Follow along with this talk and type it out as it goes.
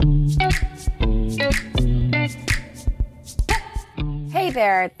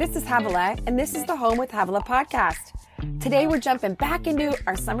there, this is Havilah, and this is the Home with Havilah podcast. Today we're jumping back into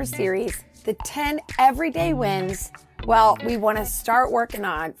our summer series, the 10 everyday wins. Well, we want to start working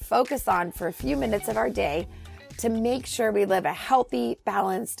on, focus on for a few minutes of our day to make sure we live a healthy,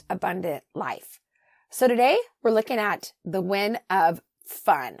 balanced, abundant life. So today we're looking at the win of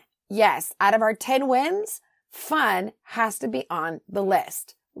fun. Yes, out of our 10 wins, fun has to be on the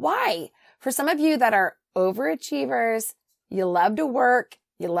list. Why? For some of you that are overachievers, you love to work,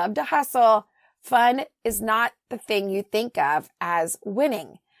 you love to hustle, fun is not the thing you think of as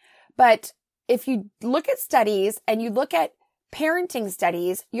winning. But if you look at studies and you look at parenting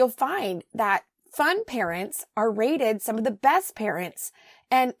studies, you'll find that fun parents are rated some of the best parents,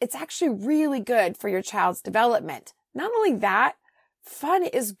 and it's actually really good for your child's development. Not only that, fun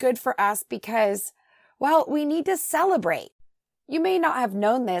is good for us because, well, we need to celebrate. You may not have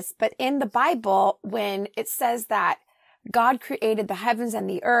known this, but in the Bible, when it says that God created the heavens and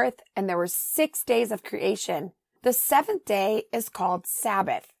the earth, and there were 6 days of creation, the seventh day is called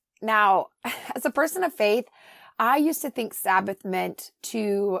Sabbath. Now, as a person of faith, I used to think Sabbath meant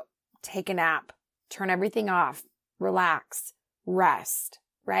to take a nap, turn everything off, relax, rest,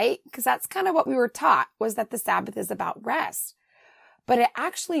 right? Because that's kind of what we were taught, was that the Sabbath is about rest. But it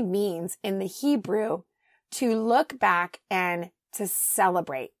actually means in the Hebrew to look back and to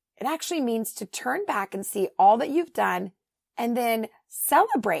celebrate. It actually means to turn back and see all that you've done and then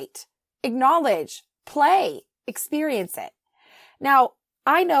celebrate, acknowledge, play, experience it. Now,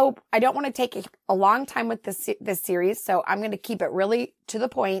 I know I don't want to take a long time with this series, so I'm going to keep it really to the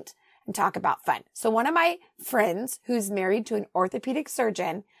point and talk about fun. So one of my friends who's married to an orthopedic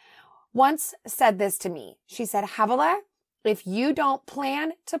surgeon once said this to me. She said, Havilah, if you don't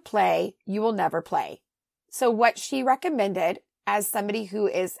plan to play, you will never play. So what she recommended, as somebody who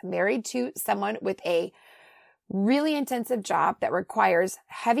is married to someone with a really intensive job that requires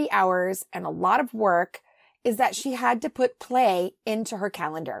heavy hours and a lot of work, is that she had to put play into her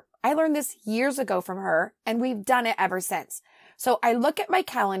calendar. I learned this years ago from her, and we've done it ever since. So I look at my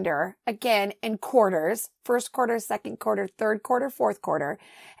calendar again in quarters, first quarter, second quarter, third quarter, fourth quarter,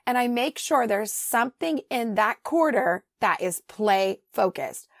 and I make sure there's something in that quarter that is play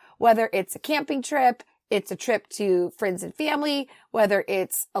focused, whether it's a camping trip, it's a trip to friends and family, whether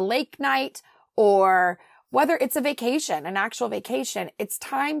it's a lake night, or whether it's a vacation, an actual vacation. It's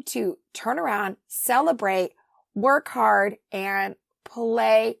time to turn around, celebrate, work hard, and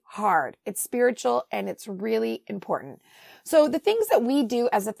play hard. It's spiritual and it's really important. So the things that we do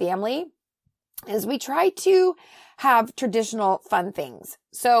as a family is we try to have traditional fun things.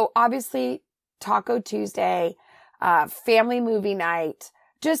 So obviously Taco Tuesday, family movie night,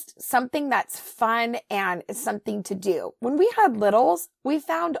 just something that's fun and something to do. When we had littles, we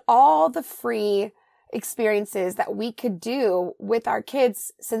found all the free experiences that we could do with our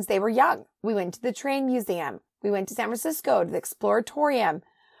kids since they were young. We went to the train museum. We went to San Francisco to the Exploratorium.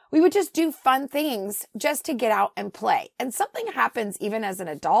 We would just do fun things just to get out and play. And something happens even as an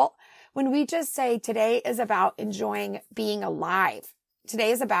adult when we just say today is about enjoying being alive. Today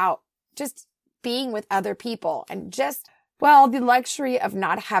is about just being with other people and just, well, the luxury of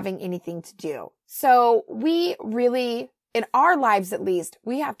not having anything to do. So we really, in our lives at least,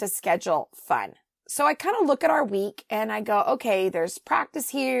 we have to schedule fun. So I kind of look at our week and I go, okay, there's practice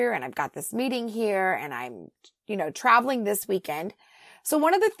here and I've got this meeting here and I'm, traveling this weekend. So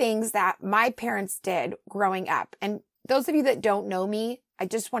one of the things that my parents did growing up, and those of you that don't know me, I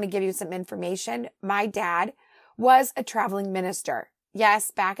just want to give you some information. My dad was a traveling minister. Yes,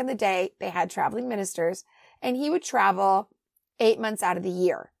 back in the day, they had traveling ministers, and he would travel 8 months out of the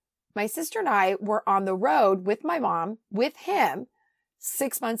year. My sister and I were on the road with my mom, with him,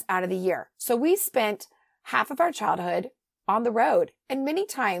 6 months out of the year. So we spent half of our childhood on the road. And many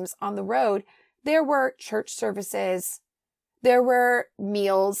times on the road, there were church services. There were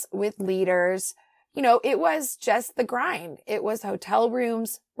meals with leaders. It was just the grind. It was hotel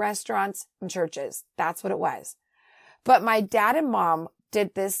rooms, restaurants, and churches. That's what it was. But my dad and mom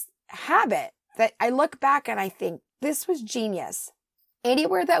did this habit that I look back and I think this was genius.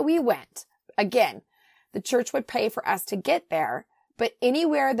 Anywhere that we went, again, the church would pay for us to get there. But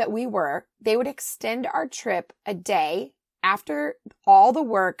anywhere that we were, they would extend our trip a day after all the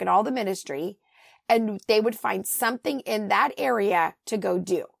work and all the ministry, and they would find something in that area to go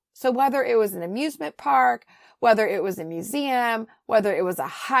do. So whether it was an amusement park, whether it was a museum, whether it was a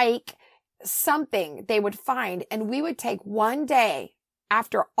hike, something they would find, and we would take one day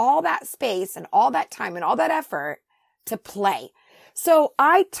after all that space and all that time and all that effort to play. So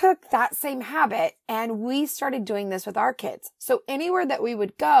I took that same habit and we started doing this with our kids. So anywhere that we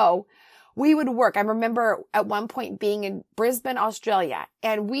would go, we would work. I remember at one point being in Brisbane, Australia,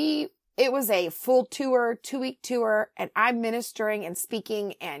 and it was a full tour, 2-week tour, and I'm ministering and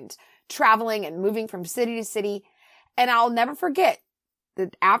speaking and traveling and moving from city to city. And I'll never forget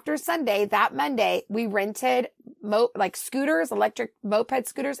that after Sunday, that Monday, we rented scooters, electric moped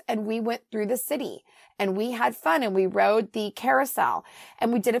scooters, and we went through the city and we had fun and we rode the carousel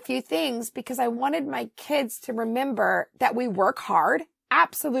and we did a few things because I wanted my kids to remember that we work hard.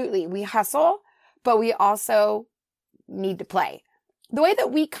 Absolutely. We hustle, but we also need to play. The way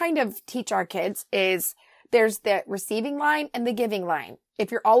that we kind of teach our kids is there's the receiving line and the giving line.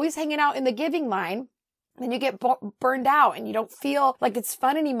 If you're always hanging out in the giving line, then you get burned out and you don't feel like it's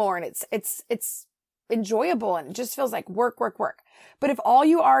fun anymore and it's enjoyable and it just feels like work. But if all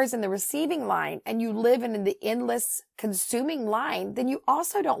you are is in the receiving line and you live in the endless consuming line, then you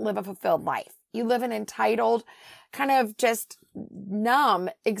also don't live a fulfilled life. You live an entitled, kind of just numb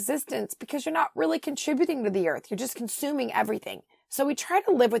existence because you're not really contributing to the earth. You're just consuming everything. So we try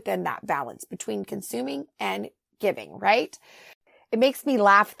to live within that balance between consuming and giving, right? It makes me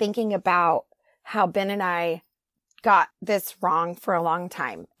laugh thinking about how Ben and I got this wrong for a long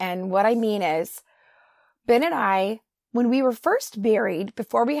time. And what I mean is, Ben and I, when we were first married,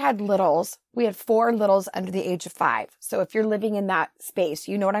 before we had littles, we had 4 littles under the age of 5. So if you're living in that space,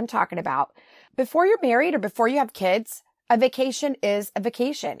 you know what I'm talking about. Before you're married or before you have kids, a vacation is a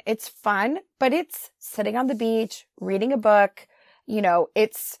vacation. It's fun, but it's sitting on the beach, reading a book,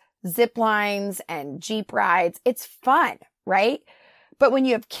 it's zip lines and Jeep rides. It's fun, right? But when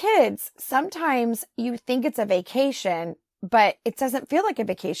you have kids, sometimes you think it's a vacation, but it doesn't feel like a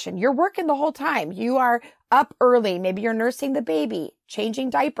vacation. You're working the whole time. You are up early. Maybe you're nursing the baby, changing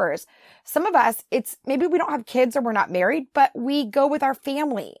diapers. Some of us, maybe we don't have kids or we're not married, but we go with our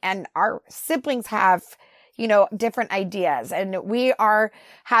family and our siblings have, different ideas and we are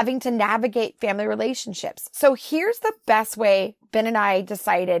having to navigate family relationships. So here's the best way Ben and I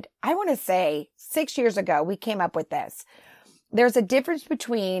decided, I want to say 6 years ago, we came up with this. There's a difference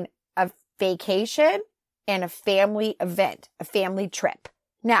between a vacation and a family event, a family trip.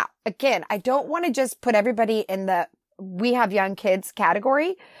 Now, again, I don't want to just put everybody in the we have young kids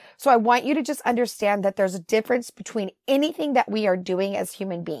category. So I want you to just understand that there's a difference between anything that we are doing as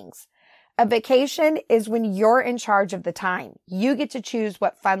human beings. A vacation is when you're in charge of the time. You get to choose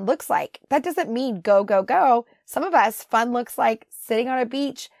what fun looks like. That doesn't mean go, go, go. Some of us, fun looks like sitting on a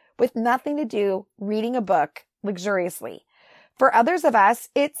beach with nothing to do, reading a book luxuriously. For others of us,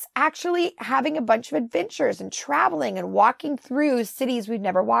 it's actually having a bunch of adventures and traveling and walking through cities we've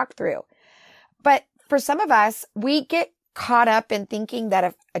never walked through. But for some of us, we get caught up in thinking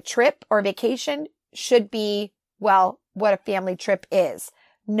that a trip or a vacation should be, what a family trip is.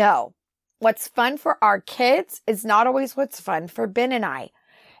 No. What's fun for our kids is not always what's fun for Ben and I.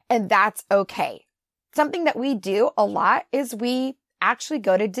 And that's okay. Something that we do a lot is we actually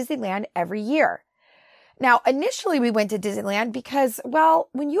go to Disneyland every year. Now, initially we went to Disneyland because,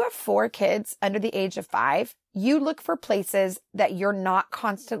 when you have 4 kids under the age of 5, you look for places that you're not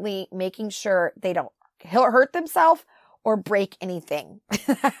constantly making sure they don't hurt themselves or break anything.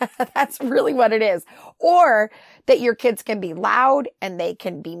 That's really what it is. Or that your kids can be loud and they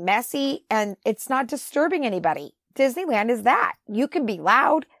can be messy and it's not disturbing anybody. Disneyland is that. You can be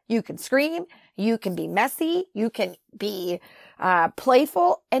loud, you can scream, you can be messy, you can be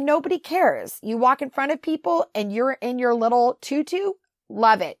playful, and nobody cares. You walk in front of people and you're in your little tutu.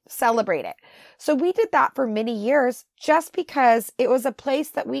 Love it. Celebrate it. So we did that for many years just because it was a place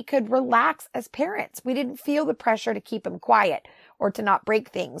that we could relax as parents. We didn't feel the pressure to keep them quiet or to not break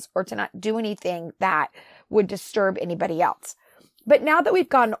things or to not do anything that would disturb anybody else. But now that we've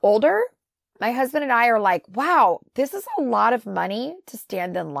gotten older, my husband and I are like, wow, this is a lot of money to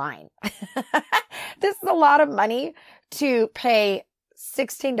stand in line. This is a lot of money to pay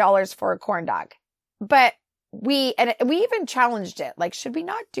 $16 for a corn dog. But we even challenged it. Like, should we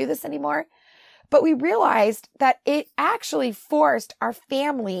not do this anymore? But we realized that it actually forced our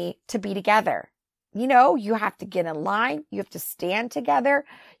family to be together. You have to get in line. You have to stand together.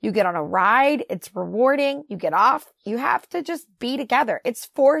 You get on a ride. It's rewarding. You get off. You have to just be together. It's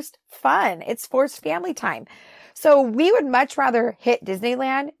forced fun. It's forced family time. So we would much rather hit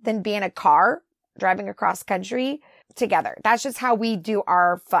Disneyland than be in a car driving across country together. That's just how we do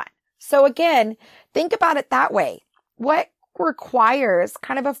our fun. So again, think about it that way. What requires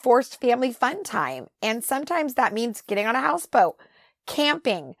kind of a forced family fun time? And sometimes that means getting on a houseboat,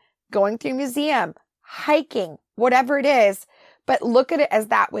 camping, going through a museum, hiking, whatever it is. But look at it as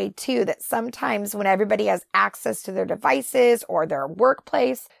that way too, that sometimes when everybody has access to their devices or their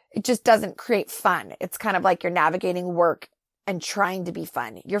workplace, it just doesn't create fun. It's kind of like you're navigating work and trying to be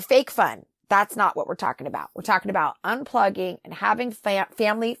fun. You're fake fun. That's not what we're talking about. We're talking about unplugging and having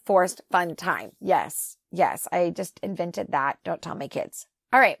family forced fun time. Yes. I just invented that. Don't tell my kids.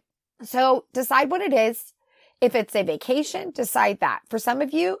 All right. So decide what it is. If it's a vacation, decide that. For some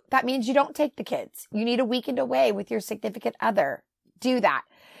of you, that means you don't take the kids. You need a weekend away with your significant other. Do that.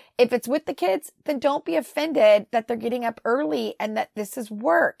 If it's with the kids, then don't be offended that they're getting up early and that this is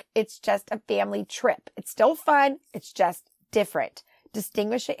work. It's just a family trip. It's still fun. It's just different.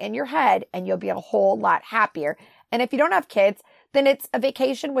 Distinguish it in your head and you'll be a whole lot happier. And if you don't have kids, then it's a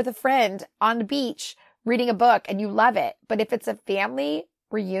vacation with a friend on the beach reading a book and you love it. But if it's a family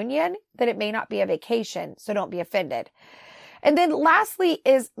reunion, then it may not be a vacation. So don't be offended. And then lastly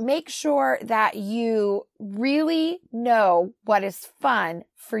is make sure that you really know what is fun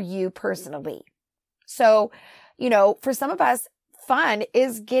for you personally. So, for some of us, fun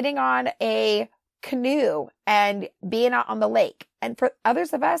is getting on a canoe and being out on the lake. And for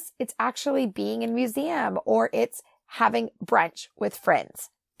others of us, it's actually being in a museum or it's having brunch with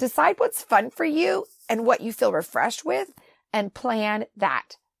friends. Decide what's fun for you and what you feel refreshed with and plan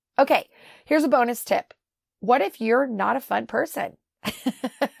that. Okay, here's a bonus tip. What if you're not a fun person?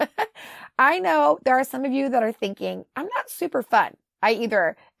 I know there are some of you that are thinking, I'm not super fun. I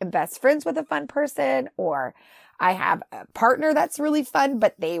either am best friends with a fun person or I have a partner that's really fun,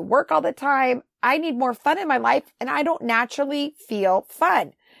 but they work all the time. I need more fun in my life and I don't naturally feel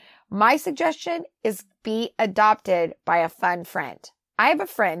fun. My suggestion is be adopted by a fun friend. I have a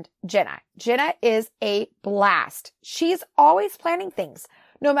friend, Jenna. Jenna is a blast. She's always planning things.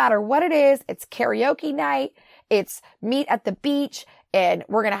 No matter what it is, it's karaoke night, it's meet at the beach, and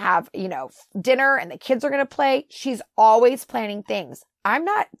we're going to have, dinner and the kids are going to play. She's always planning things. I'm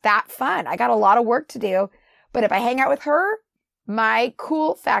not that fun. I got a lot of work to do, but if I hang out with her, my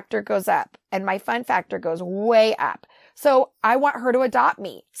cool factor goes up and my fun factor goes way up. So I want her to adopt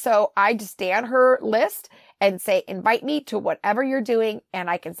me. So I just stay on her list and say, invite me to whatever you're doing. And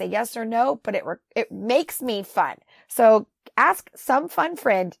I can say yes or no, but it makes me fun. So ask some fun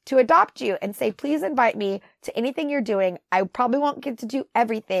friend to adopt you and say, please invite me to anything you're doing. I probably won't get to do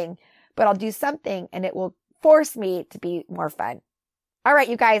everything, but I'll do something and it will force me to be more fun. All right,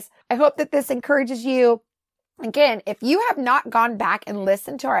 you guys, I hope that this encourages you. Again, if you have not gone back and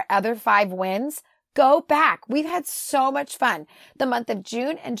listened to our other 5 wins, go back. We've had so much fun. The month of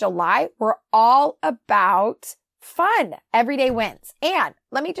June and July were all about fun, everyday wins. And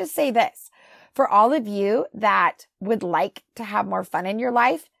let me just say this. For all of you that would like to have more fun in your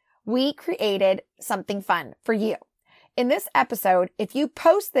life, we created something fun for you. In this episode, if you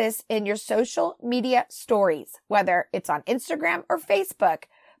post this in your social media stories, whether it's on Instagram or Facebook,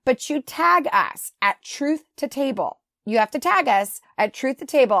 but you tag us at Truth to Table, you have to tag us at Truth to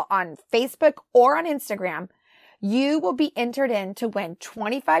Table on Facebook or on Instagram, you will be entered in to win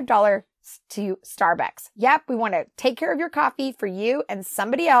 $25 to Starbucks. Yep, we want to take care of your coffee for you and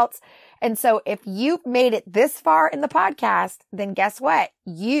somebody else. And so if you've made it this far in the podcast, then guess what?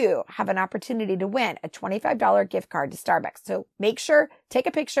 You have an opportunity to win a $25 gift card to Starbucks. So make sure, take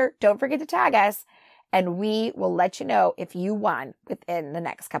a picture. Don't forget to tag us and we will let you know if you won within the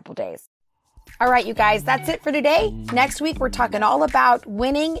next couple days. All right, you guys, that's it for today. Next week, we're talking all about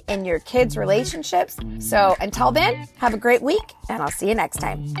winning in your kids' relationships. So until then, have a great week and I'll see you next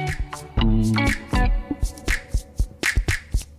time.